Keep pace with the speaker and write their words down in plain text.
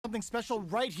something special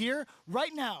right here,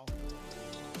 right now.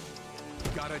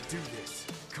 Gotta do this.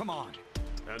 Come on.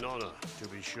 An honor, to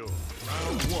be sure.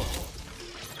 Round one.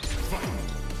 Fight.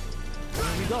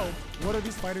 Here we go. What are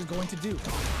these fighters going to do?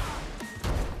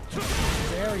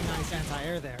 Very nice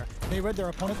anti-air there. They read their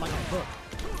opponent like a book.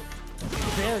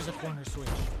 There's a corner switch.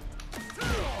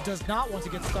 Does not want to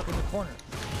get stuck in the corner.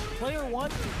 Player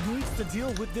 1 needs to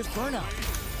deal with this burnout.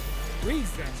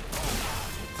 Reads them.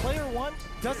 Player 1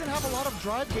 doesn't have a lot of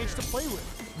drive gauge to play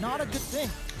with. Not a good thing.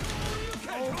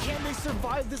 Oh, can they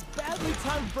survive this badly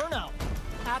timed burnout?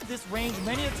 At this range,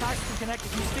 many attacks can connect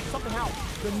if you stick something out.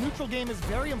 The neutral game is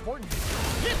very important.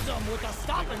 Hits them with a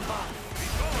stopping bomb.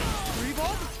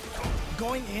 3-volt?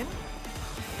 Going in?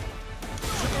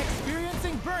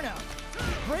 Experiencing burnout.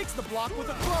 Breaks the block with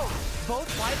a throw.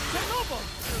 Both fights can open.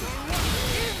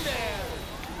 In there!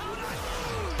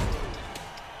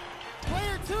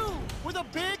 Player 2 with a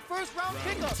big first round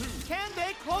pickup. Can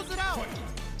they close it out?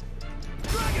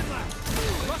 Dragon Blast!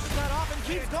 Rushes that off and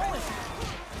keeps going.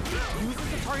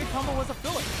 Uses the target combo as a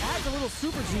filler. Adds a little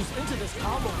super juice into this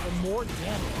combo for more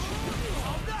damage.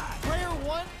 Player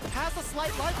 1 has a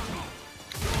slight life lead.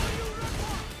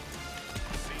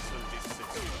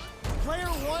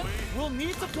 Player 1 will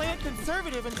need to play it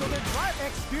conservative until they're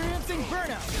experiencing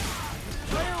burnout.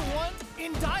 Player 1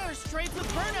 in dire straits with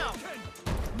burnout.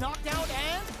 Knockdown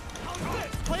and...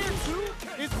 Player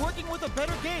 2 is working with a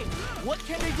better game. What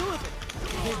can they do with it?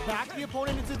 They back the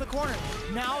opponent into the corner.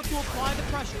 Now to apply the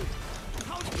pressure.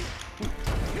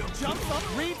 Jumps up,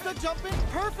 reads the jump in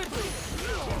perfectly.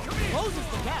 Closes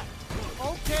the gap.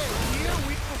 Okay, here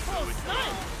we propose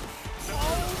snipe.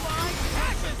 Oh my,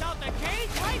 catches out the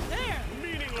cage right there.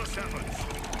 Meaningless efforts.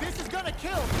 This is gonna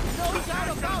kill, no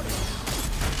doubt about it.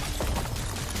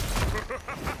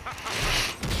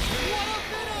 What a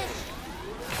finish!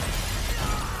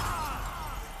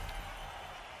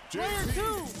 Player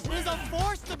 2 is a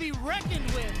force to be reckoned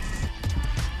with.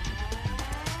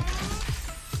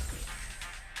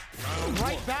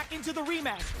 Right back into the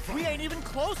rematch. We ain't even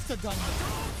close to done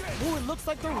yet. Ooh, it looks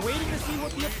like they're waiting to see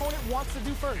what the opponent wants to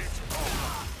do first.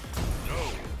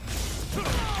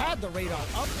 Had the radar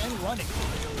up and running.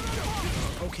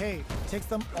 Okay, takes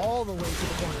them all the way to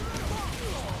the corner.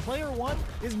 Player 1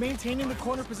 is maintaining the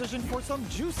corner position for some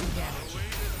juicy damage.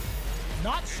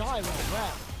 Not shy with the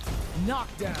grab.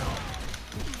 Knockdown.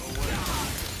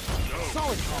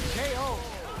 Solid KO.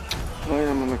 Vay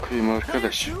amına koyayım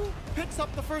arkadaş. Player 2 picks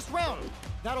up the first round.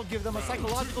 That'll give them a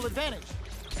psychological advantage.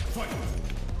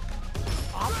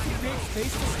 Opts to create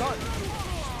space to start.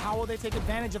 How will they take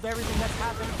advantage of everything that's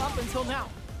happened up until now?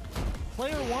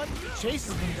 Player 1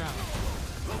 chases them down.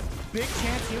 Big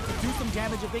chance here to do some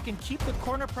damage if they can keep the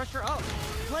corner pressure up.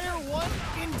 Player 1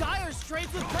 in dire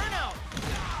straits with burnout.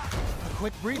 A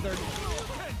quick breather.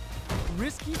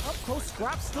 Risky up-close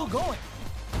scrap still going.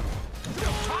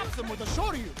 Chops him with a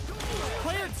Shoryu.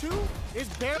 Player 2 is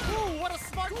bare. Ooh, what a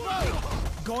smart play.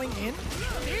 Going in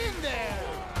there.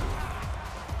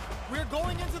 We're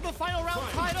going into the final round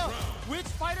tied up. Which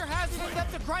fighter has it in them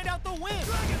to grind out the win?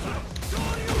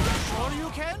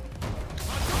 Shoryuken?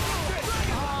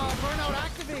 Burnout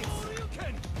activates.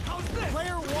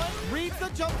 Player 1 reads the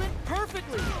jump in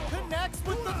perfectly. Connects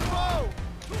with the throw.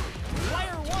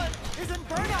 Player 1 is in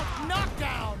burnout.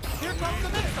 Knockdown. Here comes the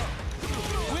mix-up.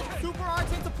 With super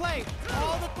arts into play.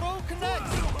 All the throw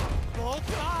connects. Both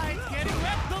sides getting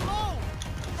wrecked below.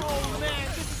 Oh man,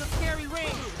 this is a scary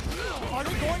range. Are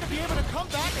they going to be able to come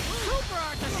back and super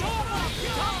art to show off?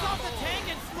 Jumps off the tank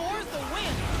and scores the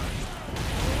win.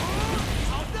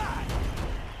 How's that?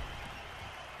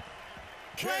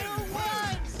 Player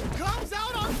 1 comes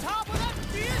out on top of that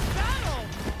fierce battle.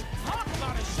 Talk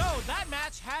about a show. That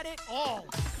match had it all.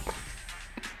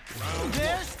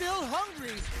 They're still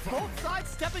hungry. Both sides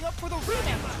stepping up for the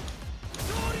rematch.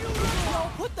 No,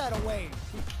 put that away.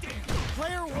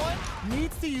 Player 1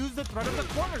 needs to use the threat of the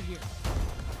corner here.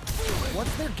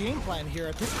 What's their game plan here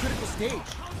at this critical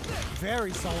stage?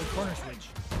 Very solid corner switch.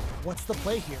 What's the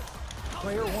play here?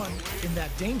 Player 1 in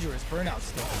that dangerous burnout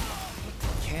state.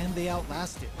 Can they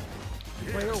outlast it?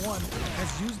 Player 1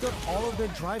 has used up all of their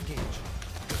drive gauge.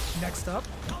 Next up,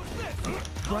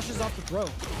 brushes off the throw.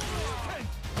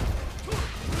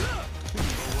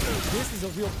 This is a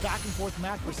real back and forth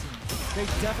match we're seeing. They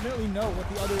definitely know what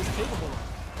the other is capable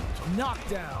of.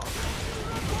 Knockdown.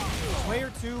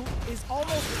 Player 2 is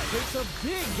almost takes a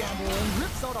big gamble and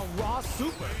rips out a raw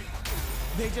super.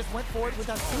 They just went for it with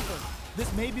that super.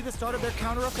 This may be the start of their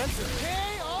counter-offensive.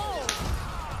 KO!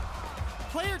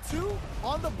 Player 2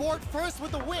 on the board first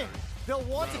with the win. They'll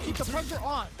want to keep the pressure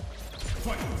on.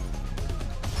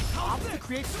 Opts to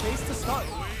create space to start.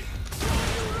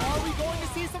 Are we going to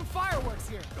see some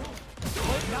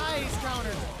Nice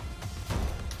counter.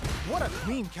 What a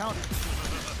clean counter.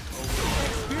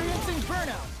 Experiencing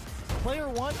burnout. Player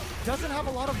 1 doesn't have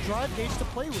a lot of drive gauge to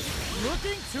play with.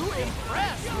 Looking to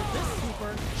impress with this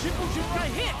super. Shippujinkai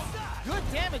hits. Good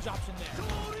damage option there.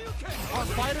 Our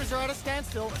fighters are at a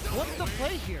standstill. What's the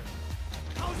play here?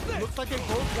 Looks like they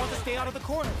both want to stay out of the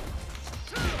corner.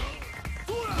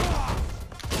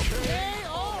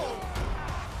 KO!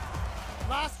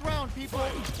 Last round, people.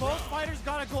 Both fighters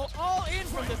gotta go all in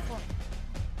from this point.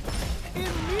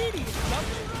 Immediate jump.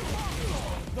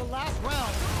 The last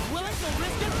round. Willing to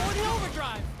risk it for the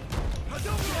overdrive.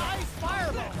 Nice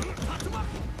fireball.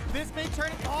 This may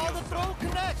turn it all the throw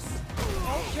connects.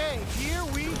 Okay, here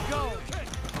we go.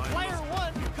 Player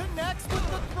 1 connects with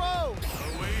the throw.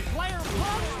 Player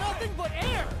pumps nothing but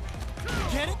air.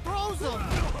 Get it, throws him.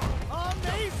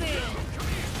 Amazing.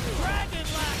 Dragon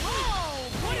Lash. Oh,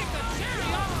 putting the cherry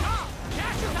on top.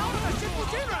 Cashes out of a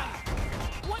Shippujinkai.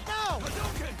 What now?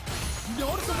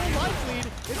 Noticeable life lead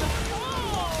is a...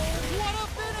 Oh, what a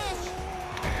finish.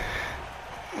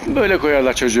 Böyle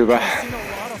koyarlar çocuğu be. I've seen a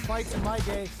lot of fights in my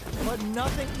day, but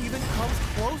nothing even comes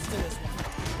close to this one.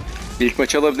 İlk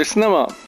maç alabilirsin ama